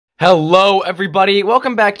Hello everybody,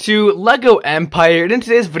 welcome back to LEGO Empire. In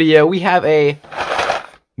today's video, we have a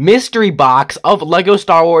mystery box of LEGO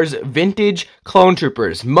Star Wars vintage clone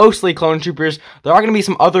troopers. Mostly clone troopers. There are going to be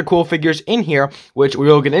some other cool figures in here, which we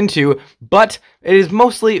will get into, but it is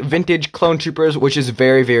mostly vintage clone troopers, which is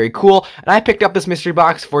very, very cool. And I picked up this mystery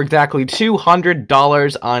box for exactly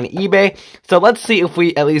 $200 on eBay, so let's see if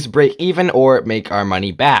we at least break even or make our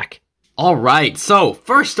money back. Alright, so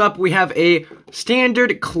first up we have a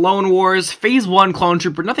standard Clone Wars Phase 1 clone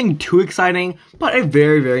trooper. Nothing too exciting, but a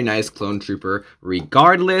very, very nice clone trooper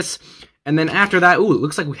regardless. And then after that, ooh, it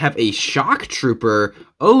looks like we have a shock trooper,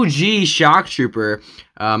 OG shock trooper,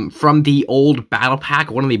 from the old battle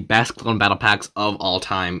pack, one of the best clone battle packs of all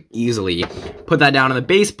time, easily. Put that down on the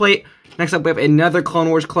base plate. Next up we have another Clone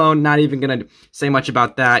Wars clone, not even gonna say much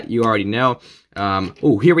about that, you already know.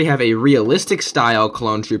 Oh, here we have a realistic style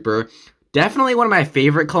clone trooper. Definitely one of my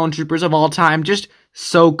favorite clone troopers of all time. Just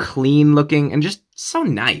so clean looking and just so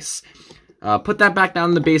nice. Put that back down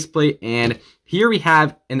on the base plate, and here we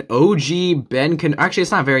have an OG Ben Kenobi. Actually,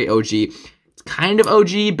 it's not very OG. It's kind of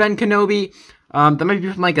OG Ben Kenobi. That might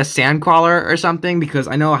be from like a Sandcrawler or something, because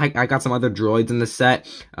I know I got some other droids in the set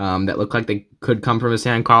that look like they could come from a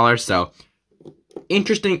Sandcrawler. So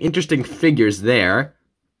interesting figures there.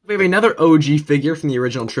 We have another OG figure from the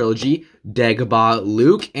original trilogy, Dagobah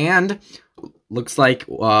Luke, and looks like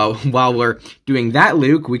while we're doing that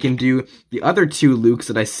Luke, we can do the other two Lukes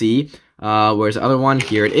that I see. Where's the other one?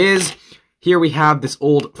 Here it is. Here we have this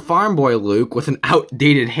old farm boy Luke with an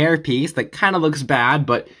outdated hairpiece that kind of looks bad,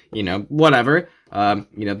 but, you know, whatever. You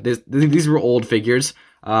know, these were old figures.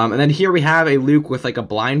 And then here we have a Luke with, like, a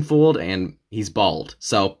blindfold, and he's bald.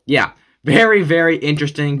 So, yeah. Very, very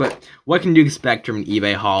interesting, but what can you expect from an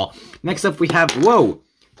eBay haul? Next up, we have, whoa,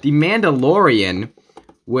 the Mandalorian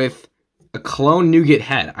with a clone nougat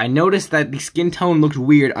head. I noticed that the skin tone looked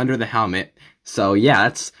weird under the helmet. So, yeah,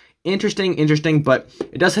 that's interesting, but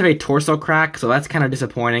it does have a torso crack, so that's kind of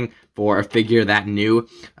disappointing for a figure that new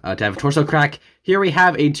to have a torso crack. Here we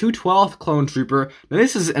have a 212th clone trooper. Now,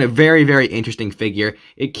 this is a very, very interesting figure.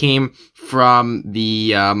 It came from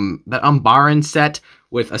the that Umbaran set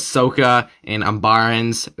with Ahsoka and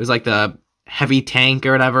Umbarans. It was like the heavy tank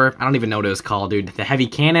or whatever. I don't even know what it was called, dude. The heavy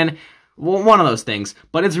cannon. Well, one of those things.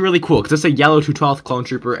 But it's really cool because it's a yellow 212th clone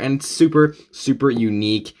trooper and it's super, super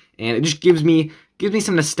unique. And it just gives me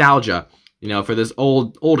some nostalgia, you know, for those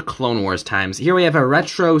old Clone Wars times. Here we have a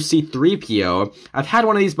retro C-3PO. I've had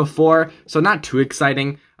one of these before, so not too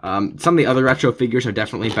exciting. Some of the other retro figures are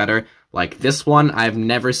definitely better. Like this one, I've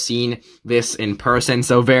never seen this in person,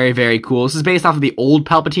 so very, very cool. This is based off of the old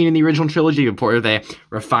Palpatine in the original trilogy before they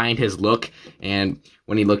refined his look and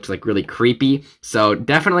when he looked like really creepy. So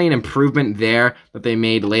definitely an improvement there that they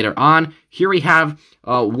made later on. Here we have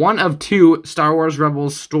one of two Star Wars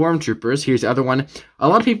Rebels Stormtroopers. Here's the other one. A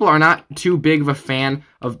lot of people are not too big of a fan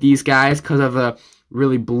of these guys because of the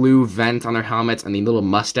really blue vent on their helmets and the little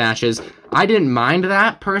mustaches. I didn't mind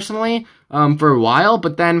that personally for a while,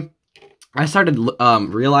 but then I started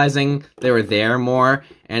realizing they were there more,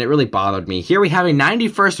 and it really bothered me. Here we have a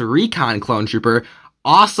 91st Recon clone trooper.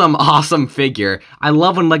 Awesome figure. I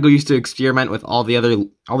love when LEGO used to experiment with all the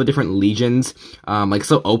different legions, like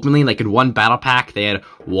so openly. Like in one battle pack, they had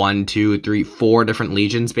 1, 2, 3, 4 different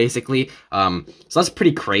legions basically. So that's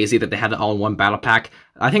pretty crazy that they had it all in one battle pack.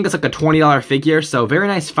 I think it's like a $20 figure, so very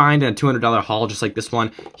nice find and a $200 haul, just like this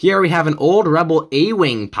one. Here we have an old Rebel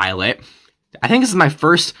A-Wing pilot. I think this is my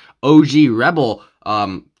first OG Rebel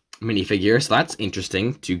minifigure, so that's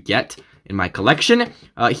interesting to get in my collection.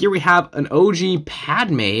 Here we have an OG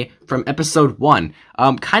Padme from Episode 1.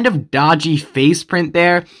 Kind of dodgy face print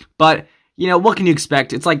there, but, you know, what can you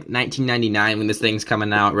expect? It's like 1999 when this thing's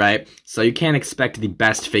coming out, right? So you can't expect the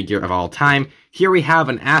best figure of all time. Here we have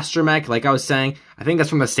an astromech, like I was saying. I think that's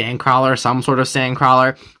from a Sandcrawler, some sort of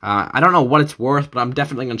Sandcrawler. I don't know what it's worth, but I'm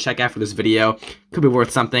definitely going to check after this video. Could be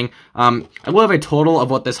worth something. I will have a total of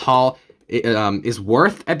what this haul is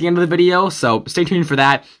worth at the end of the video, so stay tuned for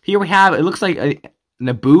that. Here we have, it looks like a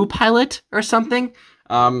Naboo pilot or something.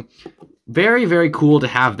 Very, very cool to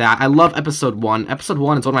have that. I love Episode 1. Episode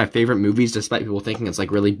 1 is one of my favorite movies, despite people thinking it's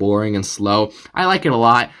like really boring and slow. I like it a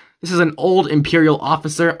lot. This is an old Imperial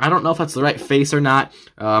officer. I don't know if that's the right face or not.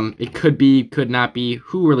 It could be, could not be.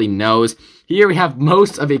 Who really knows? Here we have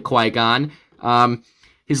most of a Qui-Gon.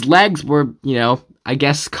 His legs were, you know, I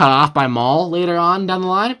guess cut off by Maul later on down the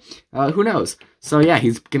line. Who knows? So yeah,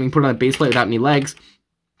 he's getting put on a base plate without any legs.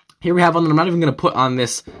 Here we have one that I'm not even going to put on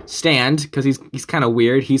this stand because he's kind of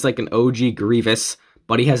weird. He's like an OG Grievous,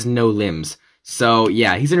 but he has no limbs. So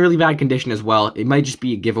yeah, he's in really bad condition as well. It might just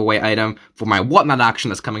be a giveaway item for my Whatnot auction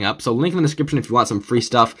that's coming up. So link in the description if you want some free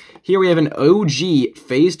stuff. Here we have an OG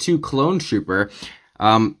Phase 2 Clone Trooper.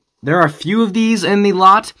 There are a few of these in the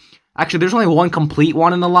lot. Actually, there's only one complete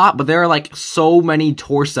one in the lot, but there are like so many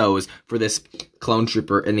torsos for this Clone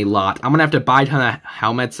Trooper in the lot. I'm gonna have to buy a ton of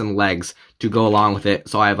helmets and legs to go along with it,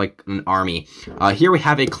 so I have like an army. Here we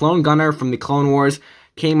have a Clone Gunner from the Clone Wars.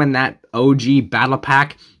 Came in that OG battle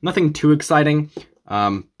pack. Nothing too exciting,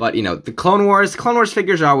 but you know, the Clone Wars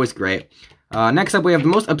figures are always great. Next up, we have the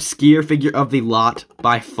most obscure figure of the lot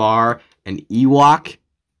by far, an Ewok.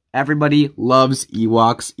 Everybody loves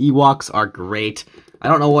Ewoks. Ewoks are great. I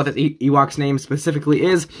don't know what the Ewok's name specifically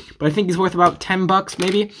is, but I think he's worth about 10 bucks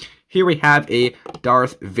maybe. Here we have a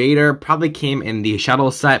Darth Vader. Probably came in the shuttle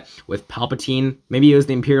set with Palpatine. Maybe it was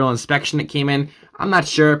the Imperial Inspection that came in. I'm not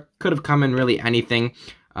sure. Could have come in really anything.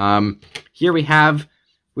 Here we have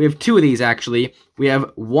two of these actually. We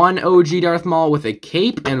have one OG Darth Maul with a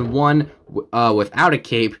cape and one without a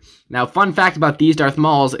cape. Now, fun fact about these Darth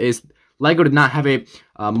Mauls is LEGO did not have a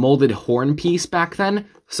molded horn piece back then,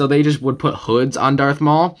 so they just would put hoods on Darth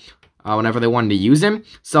Maul whenever they wanted to use him.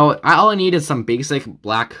 So all I need is some basic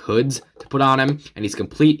black hoods to put on him, and he's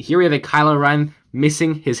complete. Here we have a Kylo Ren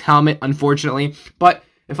missing his helmet, unfortunately, but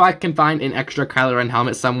if I can find an extra Kylo Ren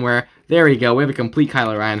helmet somewhere, there we go. We have a complete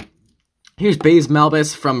Kylo Ren. Here's Baze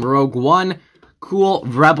Melbus from Rogue One. Cool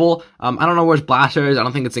Rebel. I don't know where his blaster is. I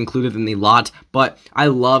don't think it's included in the lot, but I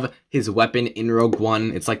love his weapon in Rogue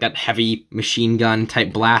One. It's like that heavy machine gun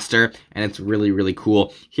type blaster, and it's really, really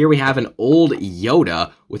cool. Here we have an old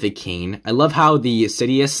Yoda with a cane. I love how the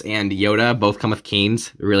Sidious and Yoda both come with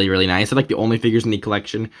canes. Really, really nice. They're like the only figures in the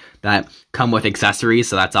collection that come with accessories,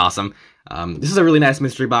 so that's awesome. This is a really nice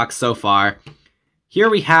mystery box so far. Here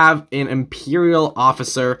we have an Imperial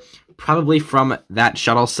officer, probably from that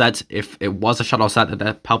shuttle set, if it was a shuttle set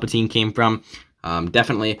that Palpatine came from.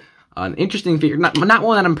 Definitely an interesting figure. Not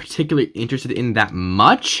one that I'm particularly interested in that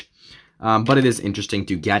much, but it is interesting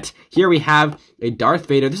to get. Here we have a Darth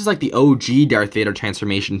Vader. This is like the OG Darth Vader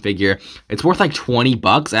transformation figure. It's worth like 20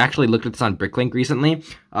 bucks. I actually looked at this on Bricklink recently.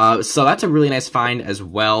 So that's a really nice find as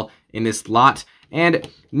well in this lot. And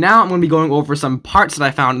now I'm going to be going over some parts that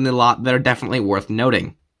I found in the lot that are definitely worth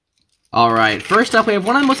noting. Alright, first up we have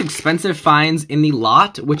one of the most expensive finds in the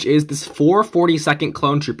lot, which is this 442nd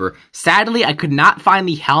Clone Trooper. Sadly, I could not find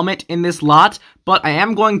the helmet in this lot, but I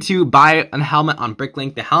am going to buy a helmet on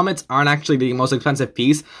Bricklink. The helmets aren't actually the most expensive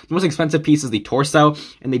piece. The most expensive piece is the torso,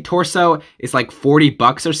 and the torso is like 40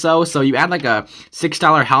 bucks or so, so you add like a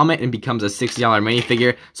 $6 helmet and it becomes a $60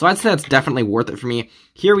 minifigure, so I'd say that's definitely worth it for me.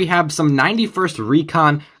 Here we have some 91st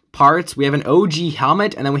Recon parts. We have an OG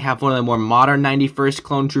helmet, and then we have one of the more modern 91st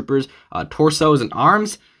Clone Troopers, torsos and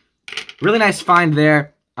arms. Really nice find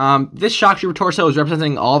there. This Shock Trooper torso is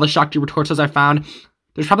representing all the Shock Trooper torsos I found.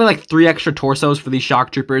 There's probably like 3 extra torsos for these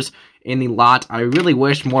Shock Troopers in the lot. I really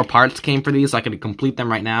wish more parts came for these so I could complete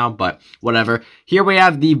them right now, but whatever. Here we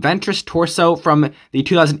have the Ventress torso from the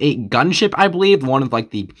 2008 gunship, I believe. One with like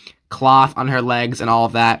the cloth on her legs and all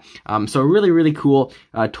of that. So really, really cool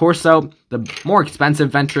torso, the more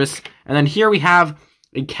expensive Ventress. And then here we have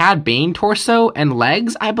a Cad Bane torso and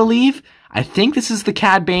legs, I believe. I think this is the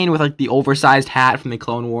Cad Bane with like the oversized hat from the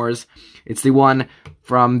Clone Wars. It's the one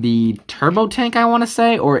from the Turbo Tank, I want to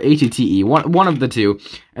say, or ATTE, one of the two.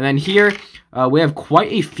 And then here we have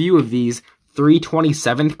quite a few of these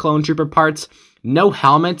 327th Clone Trooper parts. No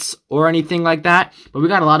helmets or anything like that, but we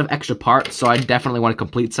got a lot of extra parts, so I definitely want to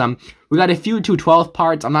complete some. We got a few 212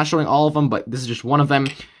 parts. I'm not showing all of them, but this is just one of them.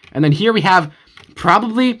 And then here we have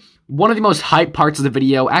probably one of the most hyped parts of the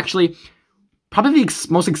video. Actually, probably the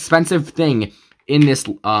most expensive thing in this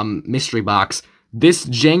mystery box. This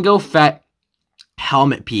Jango Fett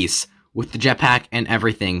helmet piece with the jetpack and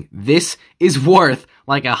everything. This is worth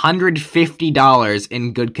like $150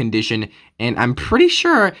 in good condition, and I'm pretty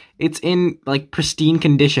sure it's in like pristine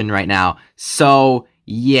condition right now. So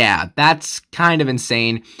yeah, that's kind of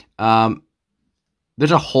insane.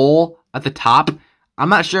 There's a hole at the top. I'm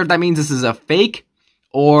not sure if that means this is a fake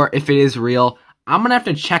or if it is real. I'm gonna have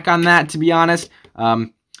to check on that, to be honest.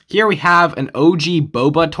 Here we have an OG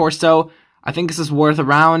Boba torso. I think this is worth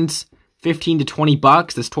around 15 to 20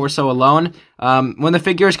 bucks, this torso alone. When the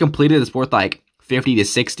figure is completed, it's worth like 50 to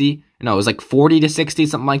 60. No, it was like 40 to 60,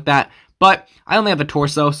 something like that. But I only have a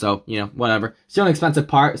torso, so, you know, whatever. Still an expensive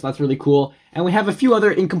part, so that's really cool. And we have a few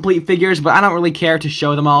other incomplete figures, but I don't really care to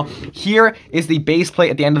show them all. Here is the base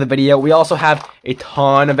plate at the end of the video. We also have a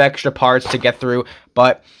ton of extra parts to get through,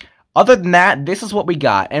 but Other than that, this is what we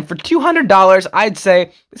got. And for $200, I'd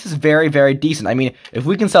say this is very, very decent. I mean, if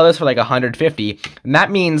we can sell this for like $150, and that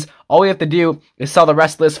means all we have to do is sell the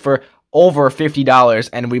rest of this for over $50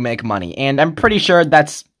 and we make money. And I'm pretty sure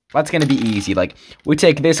that's going to be easy. Like, we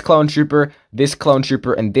take this clone trooper, and this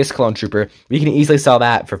clone trooper. We can easily sell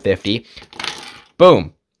that for $50.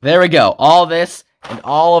 Boom. There we go. All this and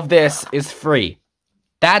all of this is free.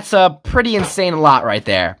 That's a pretty insane lot right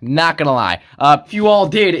there, not gonna lie. If you all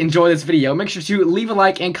did enjoy this video, make sure to leave a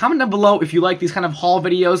like and comment down below if you like these kind of haul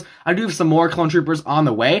videos. I do have some more clone troopers on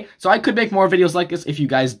the way, so I could make more videos like this if you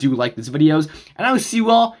guys do like these videos. And I will see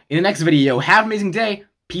you all in the next video. Have an amazing day.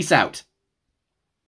 Peace out.